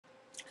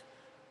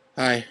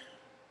Hi.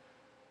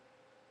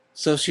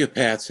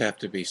 Sociopaths have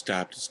to be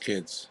stopped as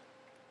kids.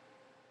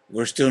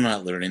 We're still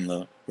not learning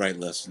the right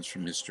lessons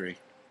from history.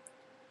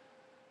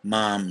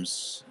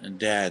 Moms and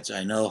dads,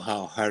 I know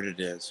how hard it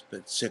is,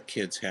 but sick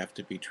kids have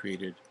to be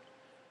treated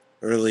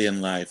early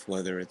in life,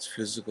 whether it's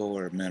physical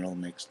or mental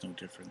makes no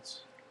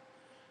difference.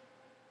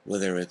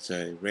 Whether it's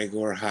a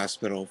regular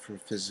hospital for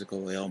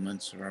physical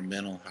ailments or a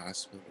mental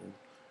hospital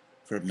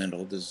for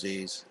mental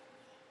disease,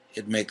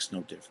 it makes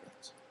no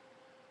difference.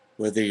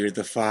 Whether you're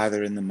the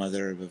father and the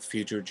mother of a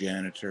future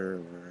janitor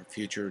or a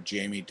future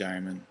Jamie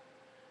Dimon,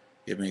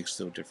 it makes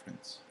no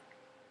difference.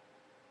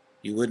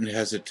 You wouldn't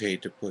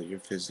hesitate to put your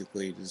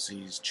physically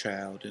diseased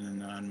child in a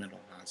non-mental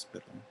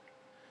hospital.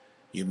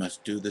 You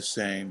must do the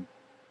same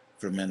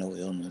for mental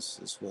illness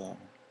as well.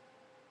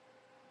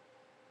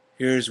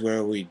 Here's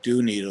where we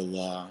do need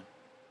a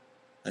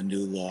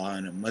new law,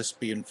 and it must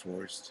be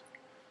enforced,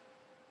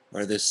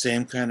 or the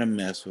same kind of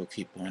mess will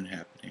keep on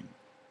happening.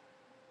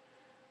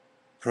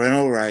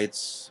 Parental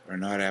rights are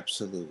not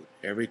absolute.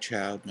 Every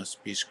child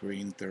must be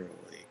screened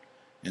thoroughly,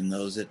 and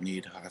those that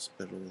need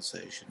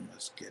hospitalization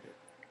must get it.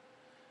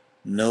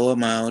 No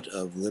amount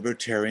of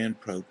libertarian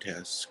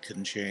protests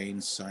can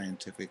change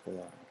scientific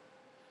law.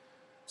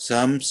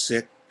 Some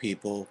sick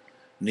people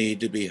need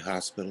to be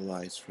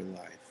hospitalized for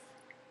life.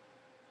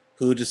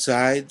 Who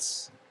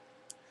decides?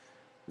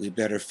 We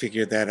better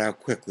figure that out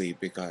quickly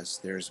because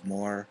of there's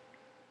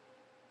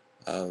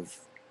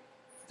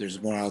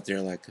more out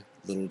there like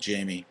little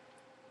Jamie.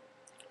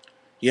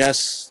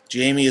 Yes,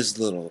 Jamie is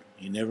little.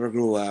 He never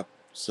grew up.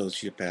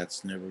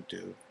 Sociopaths never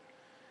do.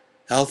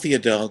 Healthy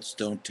adults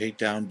don't take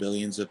down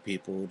billions of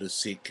people to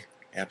seek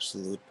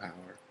absolute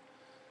power,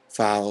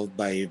 followed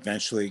by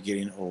eventually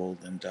getting old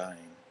and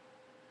dying.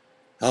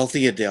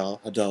 Healthy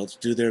adults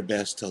do their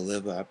best to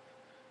live up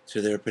to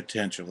their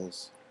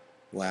potentials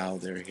while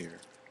they're here.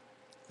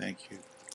 Thank you.